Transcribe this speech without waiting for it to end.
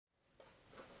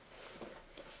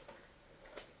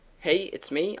Hey, it's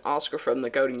me, Oscar from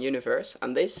the Coding Universe,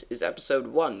 and this is episode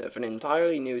 1 of an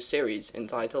entirely new series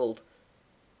entitled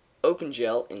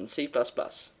OpenGL in C++.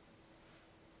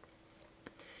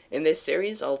 In this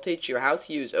series, I'll teach you how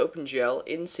to use OpenGL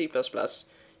in C++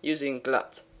 using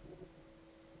GLUT.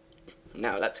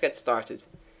 Now, let's get started.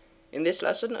 In this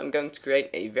lesson, I'm going to create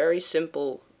a very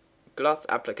simple GLUT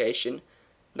application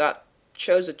that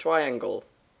shows a triangle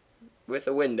with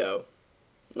a window,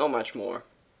 not much more.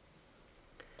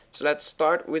 So let's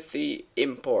start with the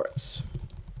imports.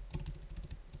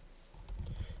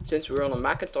 Since we're on a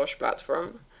Macintosh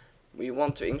platform, we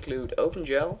want to include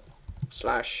OpenGL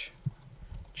slash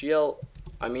GLUT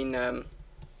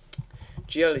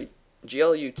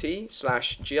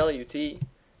slash GLUT.h.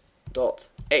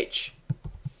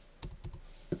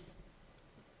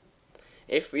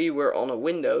 If we were on a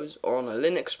Windows or on a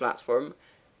Linux platform,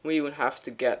 we would have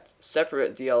to get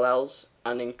separate DLLs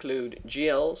and include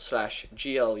gl slash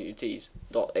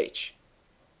gluts.h.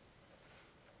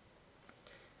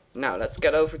 Now let's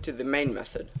get over to the main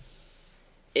method.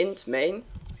 Int main,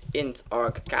 int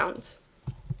arg count,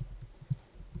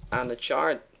 and a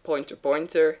char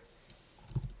pointer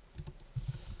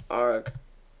arg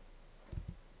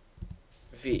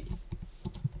v.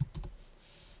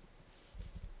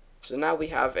 So now we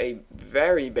have a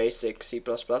very basic C++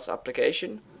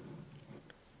 application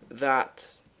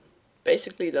that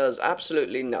basically does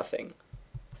absolutely nothing.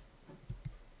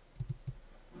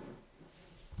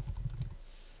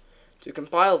 To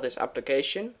compile this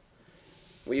application,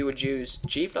 we would use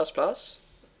G++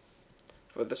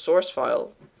 for the source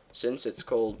file, since it's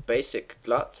called basic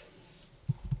glut.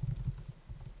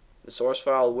 The source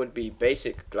file would be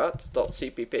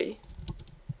basicglut.cpp.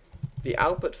 The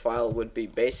output file would be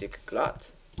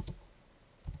basicglut.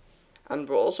 And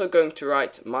we're also going to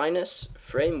write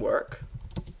 -framework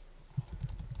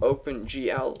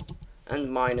OpenGL and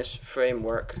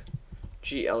 -framework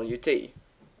GLUT.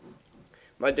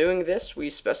 By doing this, we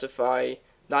specify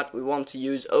that we want to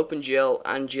use OpenGL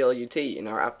and GLUT in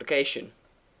our application.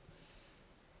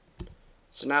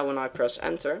 So now when I press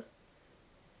enter,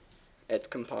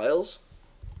 it compiles,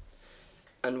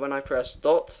 and when I press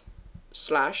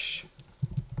 /basicglut,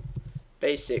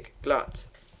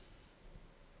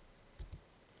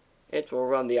 it will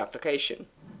run the application.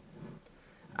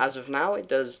 As of now, it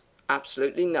does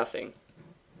absolutely nothing.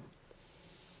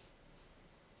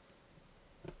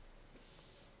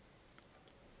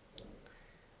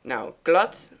 Now,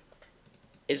 GLUT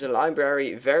is a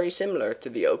library very similar to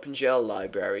the OpenGL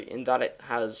library in that it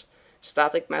has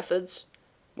static methods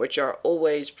which are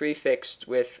always prefixed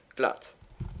with GLUT.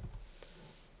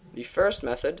 The first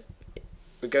method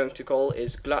we're going to call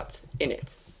is GLUT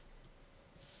init.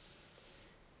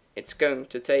 It's going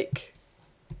to take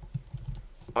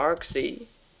argc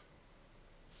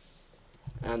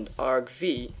and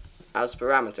argv as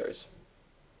parameters.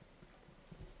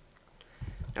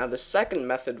 Now the second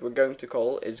method we're going to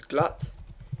call is GLUT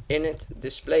init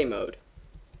display mode.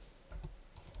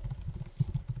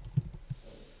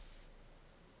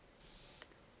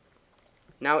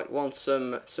 Now it wants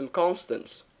some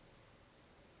constants.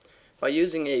 By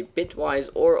using a bitwise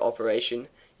OR operation,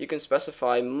 you can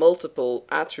specify multiple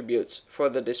attributes for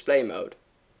the display mode.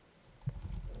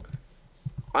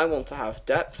 I want to have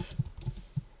depth,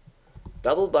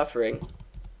 double buffering,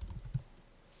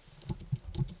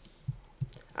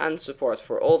 and support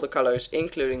for all the colors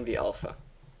including the alpha.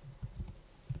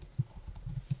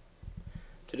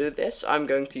 To do this, I'm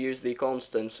going to use the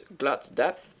constants GLUT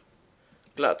depth,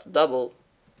 GLUT double,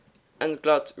 and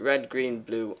GLUT red, green,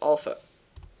 blue, alpha.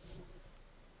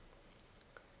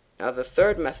 Now the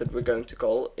third method we're going to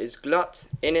call is GLUT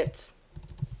init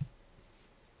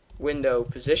window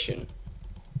position.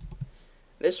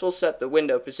 This will set the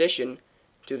window position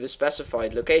to the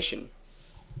specified location.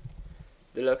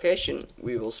 The location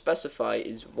we will specify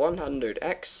is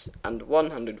 100x and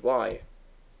 100y.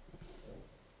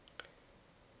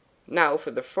 Now for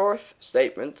the fourth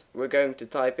statement, we're going to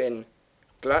type in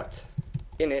GLUT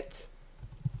init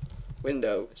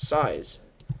window size.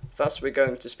 Thus we're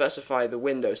going to specify the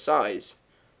window size,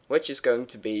 which is going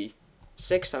to be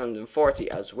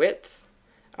 640 as width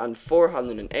and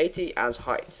 480 as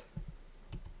height.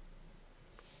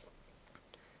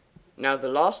 Now the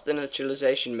last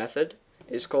initialization method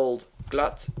is called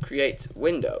GLUT create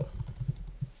window.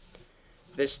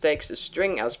 This takes a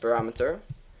string as parameter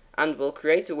and will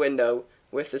create a window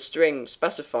with the string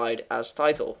specified as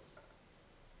title.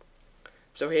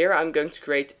 So here I'm going to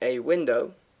create a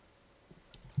window.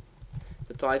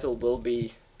 The title will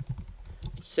be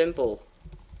simple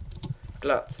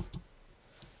GLUT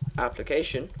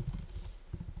application.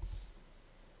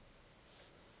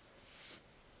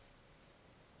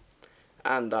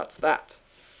 And that's that.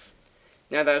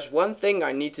 Now there's one thing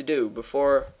I need to do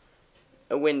before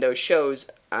a window shows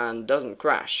and doesn't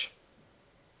crash,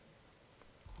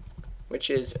 which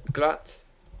is GLUT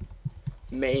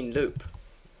main loop.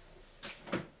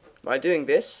 By doing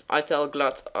this, I tell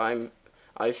GLUT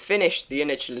I've finished the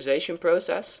initialization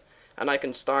process and I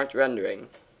can start rendering.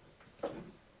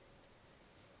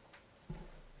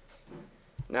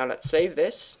 Now let's save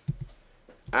this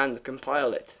and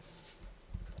compile it.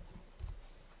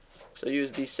 So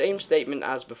use the same statement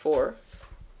as before.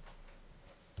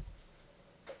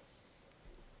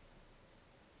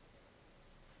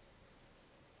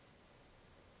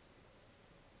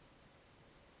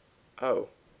 Oh.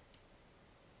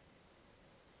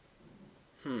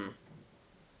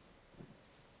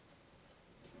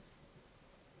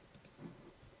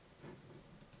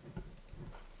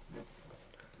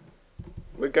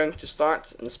 We're going to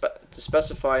start and to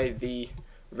specify the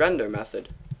render method.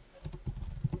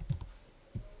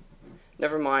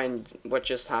 Never mind what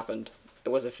just happened, it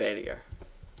was a failure.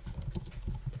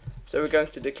 So we're going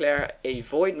to declare a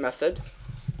void method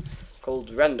called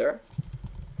render,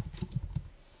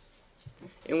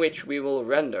 in which we will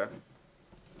render.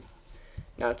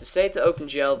 Now to say to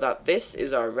OpenGL that this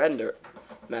is our render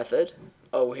method,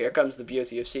 oh, here comes the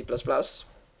beauty of C++,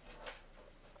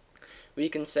 we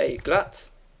can say glut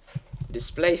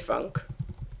displayFunc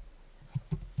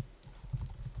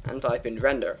and type in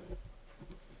render.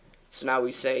 So now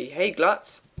we say, hey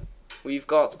glut, we've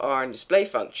got our display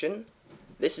function,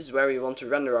 this is where we want to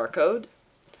render our code,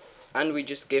 and we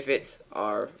just give it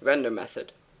our render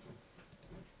method.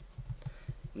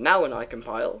 Now when I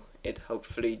compile, it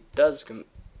hopefully does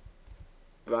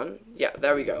run. Yeah,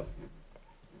 there we go.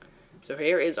 So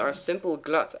here is our simple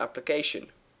GLUT application.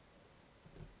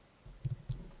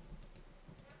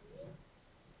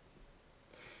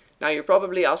 Now you're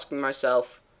probably asking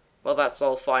myself, well, that's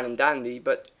all fine and dandy,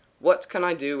 but what can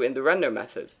I do in the render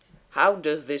method? How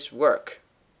does this work?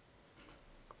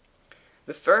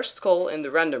 The first call in the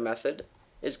render method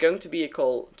is going to be a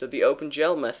call to the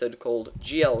OpenGL method called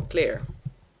glClear.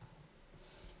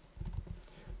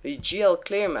 The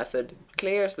glClear method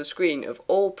clears the screen of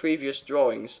all previous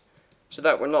drawings so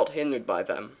that we're not hindered by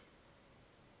them.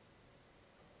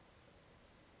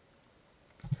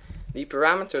 The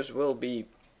parameters will be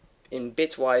in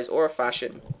bitwise or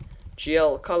fashion: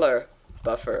 glColor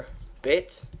buffer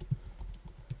bit,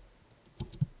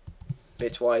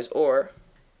 bitwise, or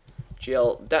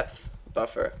glDepth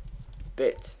buffer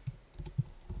bit.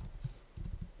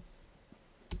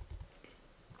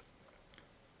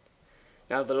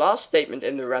 Now the last statement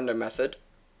in the render method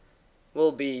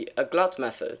will be a GLUT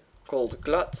method called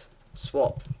GLUT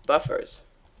swap buffers.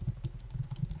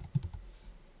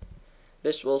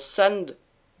 This will send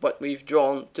what we've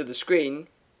drawn to the screen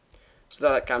so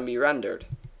that it can be rendered.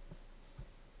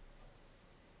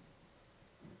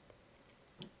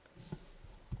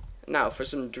 Now for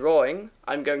some drawing,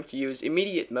 I'm going to use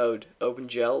immediate mode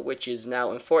OpenGL, which is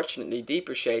now unfortunately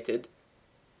depreciated,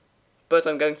 but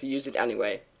I'm going to use it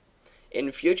anyway.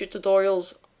 In future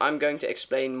tutorials, I'm going to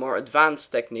explain more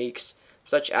advanced techniques,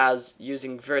 such as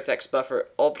using vertex buffer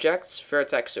objects,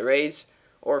 vertex arrays,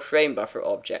 or frame buffer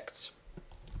objects.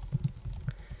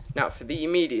 Now for the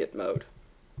immediate mode.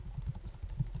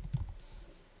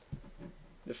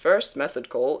 The first method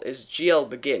call is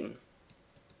glBegin.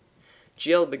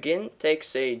 glBegin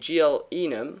takes a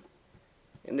glenum,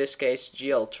 in this case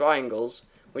glTriangles,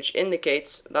 which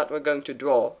indicates that we're going to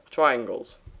draw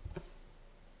triangles.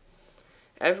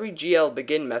 Every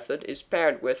glBegin method is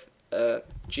paired with a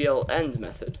glEnd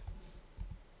method.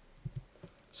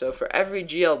 So for every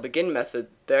glBegin method,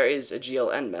 there is a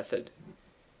glEnd method.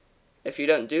 If you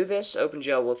don't do this,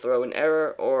 OpenGL will throw an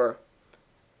error or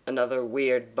another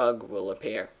weird bug will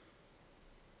appear.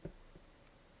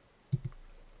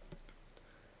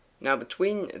 Now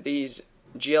between these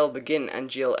glBegin and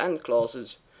glEnd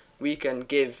clauses, we can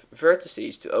give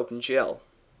vertices to OpenGL.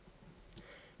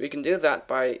 We can do that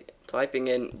by typing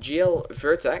in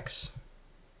glVertex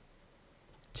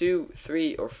 2,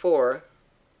 3, or 4,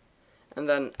 and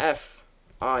then F,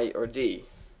 I, or D.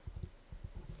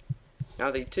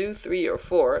 Now the 2, 3, or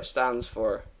 4 stands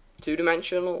for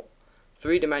 2-dimensional,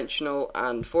 3-dimensional,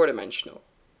 and 4-dimensional.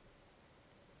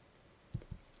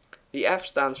 The F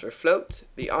stands for float,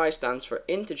 the I stands for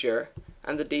integer,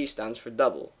 and the D stands for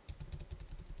double.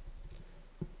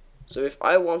 So if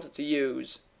I wanted to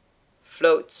use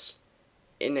floats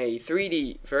in a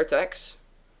 3D vertex,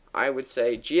 I would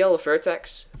say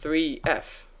glVertex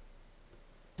 3F.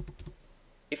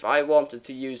 If I wanted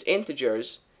to use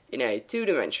integers in a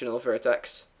 2-dimensional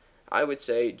vertex, I would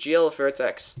say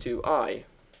glVertex 2I.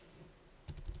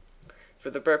 For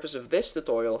the purpose of this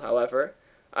tutorial, however,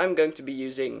 I'm going to be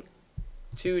using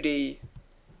 2D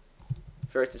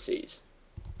vertices.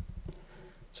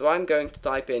 So I'm going to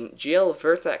type in GL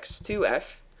vertex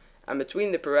 2f, and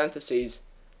between the parentheses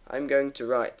I'm going to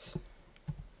write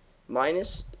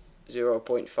minus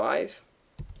 0.5,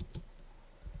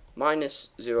 minus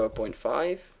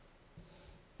 0.5,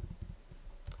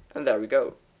 and there we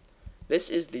go.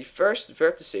 This is the first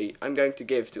vertice I'm going to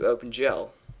give to OpenGL.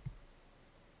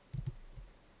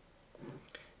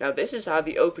 Now this is how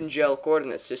the OpenGL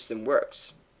coordinate system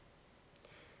works.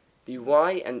 The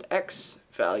y and x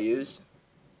values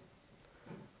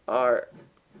are,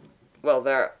 well,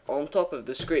 they're on top of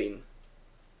the screen.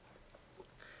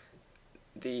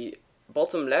 The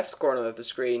bottom left corner of the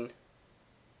screen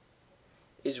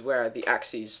is where the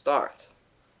axes start.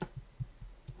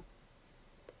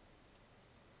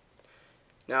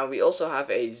 Now we also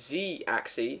have a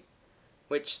z-axis,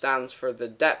 which stands for the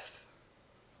depth.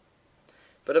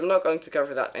 But I'm not going to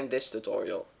cover that in this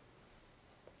tutorial.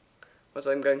 What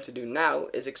I'm going to do now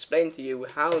is explain to you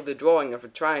how the drawing of a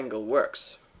triangle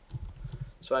works.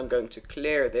 So I'm going to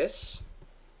clear this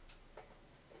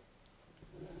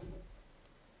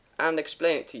and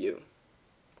explain it to you.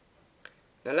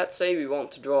 Now let's say we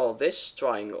want to draw this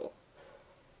triangle,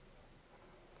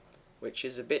 which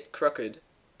is a bit crooked,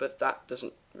 but that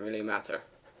doesn't really matter.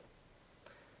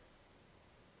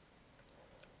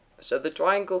 So the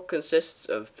triangle consists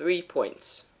of 3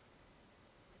 points.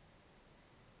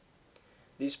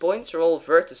 These points are all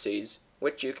vertices,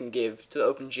 which you can give to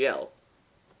OpenGL.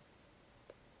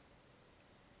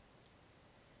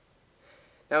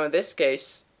 Now in this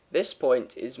case, this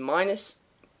point is minus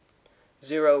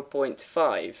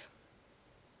 0.5.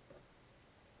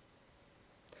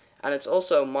 And it's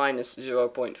also minus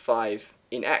 0.5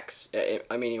 in x,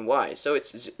 in y. So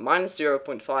it's minus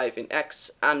 0.5 in x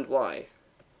and y.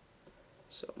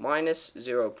 So minus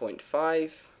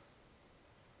 0.5,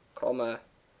 comma,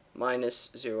 minus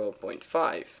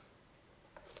 0.5.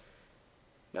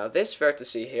 Now this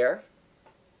vertex here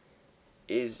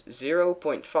is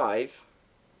 0.5,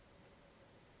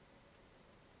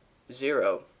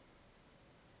 0.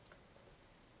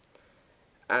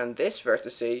 And this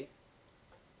vertex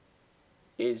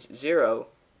is 0,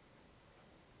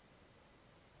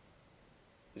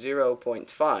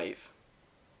 0.5.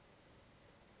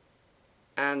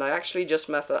 And I actually just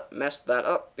messed that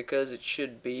up because it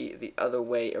should be the other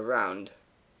way around.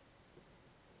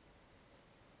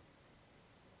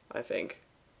 I think.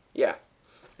 Yeah,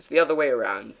 it's the other way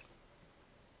around.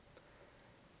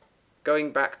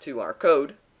 Going back to our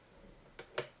code,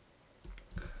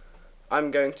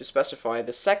 I'm going to specify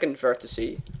the second vertex,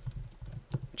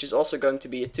 which is also going to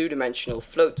be a two-dimensional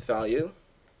float value.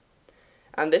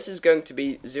 And this is going to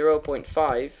be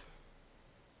 0.5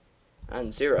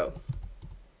 and 0.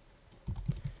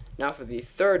 Now for the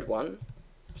third one,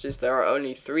 since there are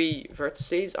only 3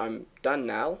 vertices, I'm done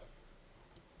now,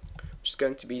 which is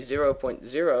going to be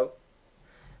 0.0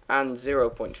 and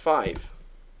 0.5.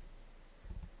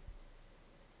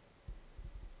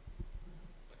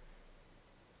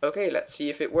 Okay, let's see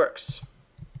if it works.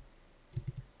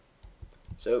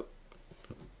 So,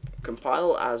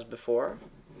 compile as before,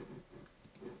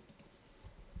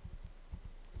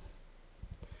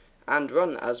 and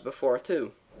run as before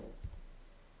too.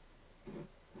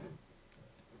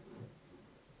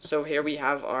 So here we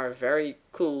have our very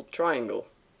cool triangle.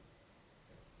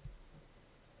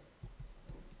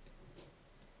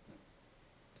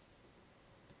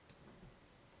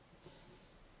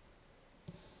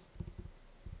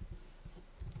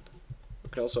 We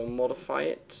can also modify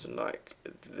it like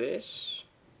this.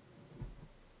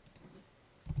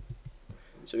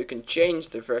 So we can change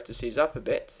the vertices up a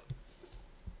bit.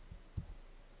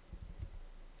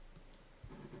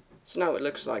 So now it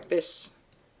looks like this.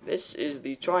 This is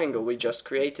the triangle we just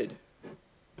created.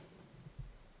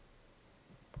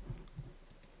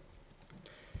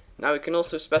 Now we can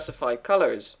also specify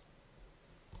colors.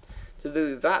 To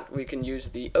do that, we can use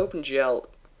the OpenGL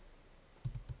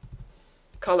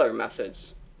color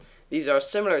methods. These are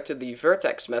similar to the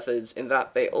vertex methods in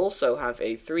that they also have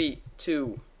a 3,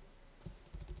 2,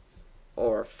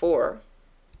 or 4,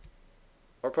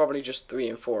 or probably just 3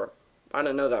 and 4. I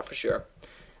don't know that for sure.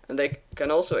 And they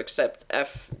can also accept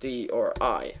F, D, or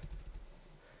I.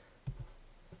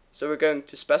 So we're going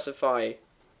to specify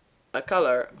a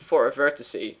color for a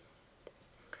vertex.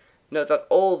 Note that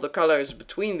all the colors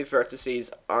between the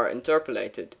vertices are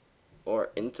interpolated,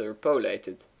 or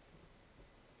interpolated.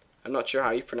 I'm not sure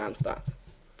how you pronounce that.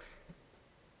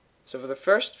 So for the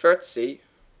first vertex,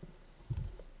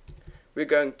 we're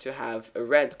going to have a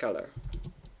red color.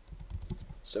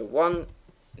 So 1,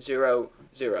 0,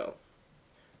 0.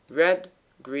 Red,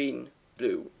 green,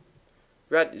 blue.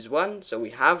 Red is 1, so we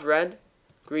have red.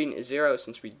 Green is 0,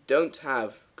 since we don't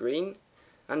have green.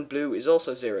 And blue is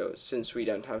also 0, since we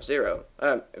don't have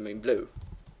blue.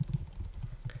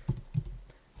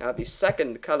 Now the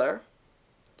second color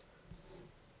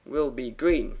will be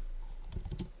green.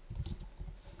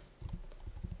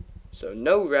 So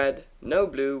no red, no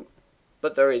blue,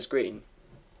 but there is green.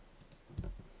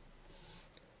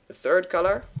 The third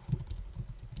color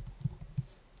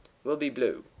will be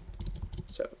blue.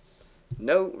 So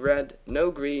no red, no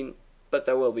green, but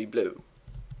there will be blue.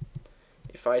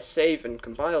 If I save and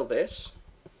compile this,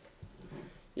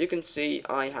 you can see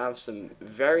I have some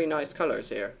very nice colors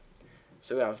here.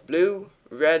 So we have blue,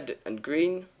 red, and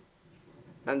green,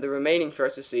 and the remaining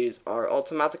vertices are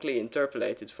automatically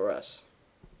interpolated for us.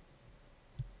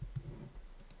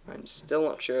 I'm still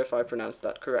not sure if I pronounced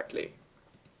that correctly.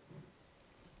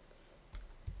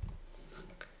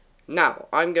 Now,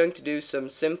 I'm going to do some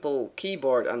simple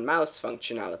keyboard and mouse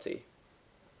functionality.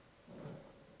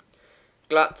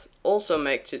 GLUT also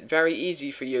makes it very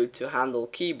easy for you to handle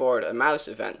keyboard and mouse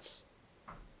events.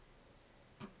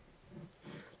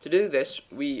 To do this,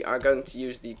 we are going to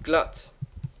use the GLUT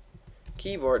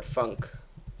keyboard func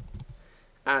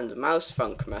and mouse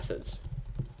func methods.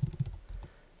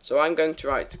 So I'm going to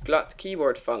write GLUT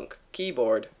keyboard func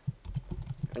keyboard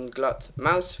and GLUT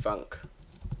mouse func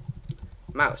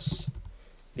mouse.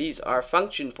 These are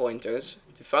function pointers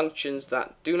to functions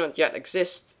that do not yet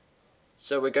exist,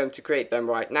 so we're going to create them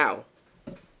right now.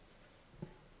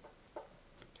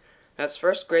 Let's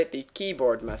first create the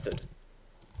keyboard method.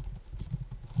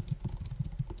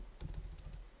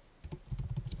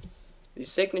 The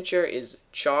signature is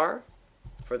char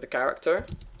for the character,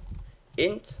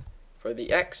 int for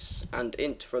the x, and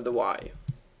int for the y.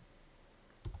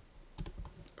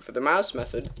 For the mouse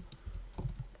method,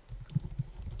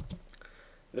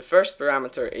 the first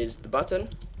parameter is the button,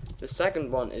 the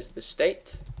second one is the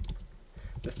state,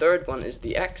 the third one is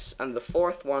the x, and the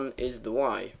fourth one is the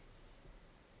y.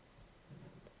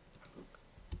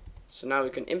 So now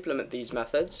we can implement these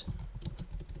methods.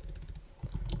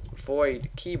 Void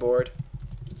keyboard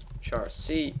char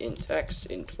c int x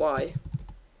int y,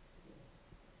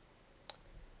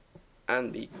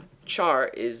 and the char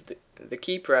is the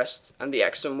key pressed, and the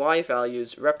x and y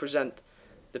values represent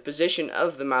the position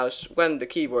of the mouse when the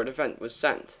keyboard event was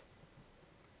sent.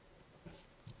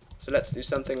 So let's do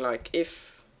something like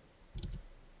if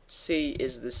c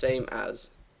is the same as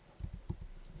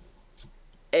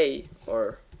a,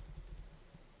 or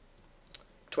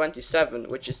 27,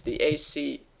 which is the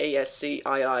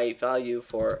ASCII value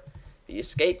for the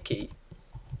escape key,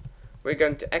 we're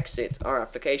going to exit our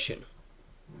application.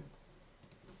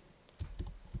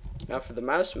 Now for the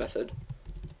mouse method,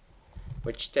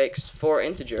 which takes 4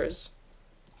 integers,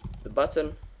 the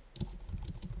button,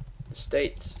 the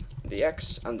state, the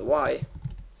x, and the y,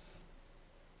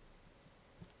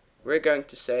 we're going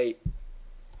to say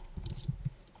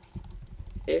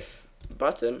if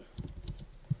button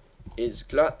is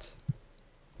GLUT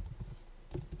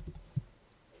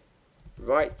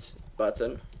right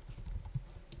button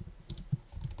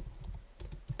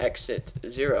exit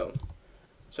 0.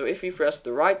 So if we press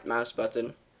the right mouse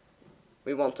button,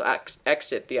 we want to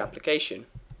exit the application.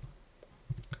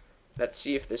 Let's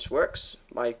see if this works.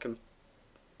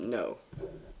 No.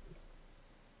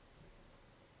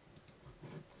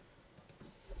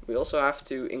 We also have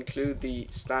to include the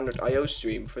standard IO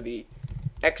stream for the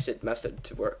exit method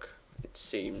to work, it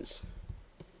seems.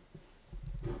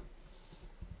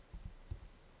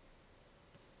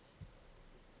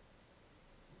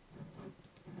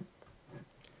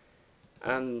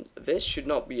 And this should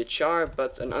not be a char,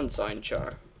 but an unsigned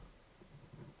char.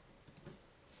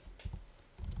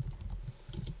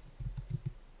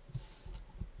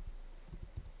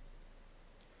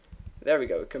 There we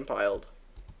go, compiled.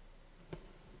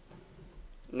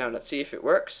 Now let's see if it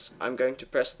works. I'm going to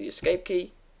press the escape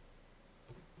key,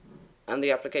 and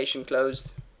the application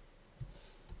closed.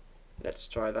 Let's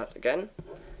try that again.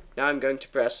 Now I'm going to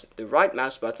press the right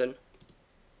mouse button,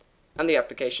 and the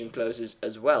application closes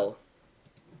as well.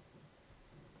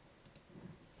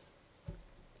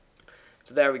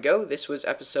 So there we go, this was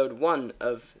episode 1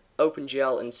 of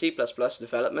OpenGL and C++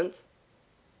 development.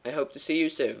 I hope to see you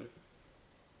soon.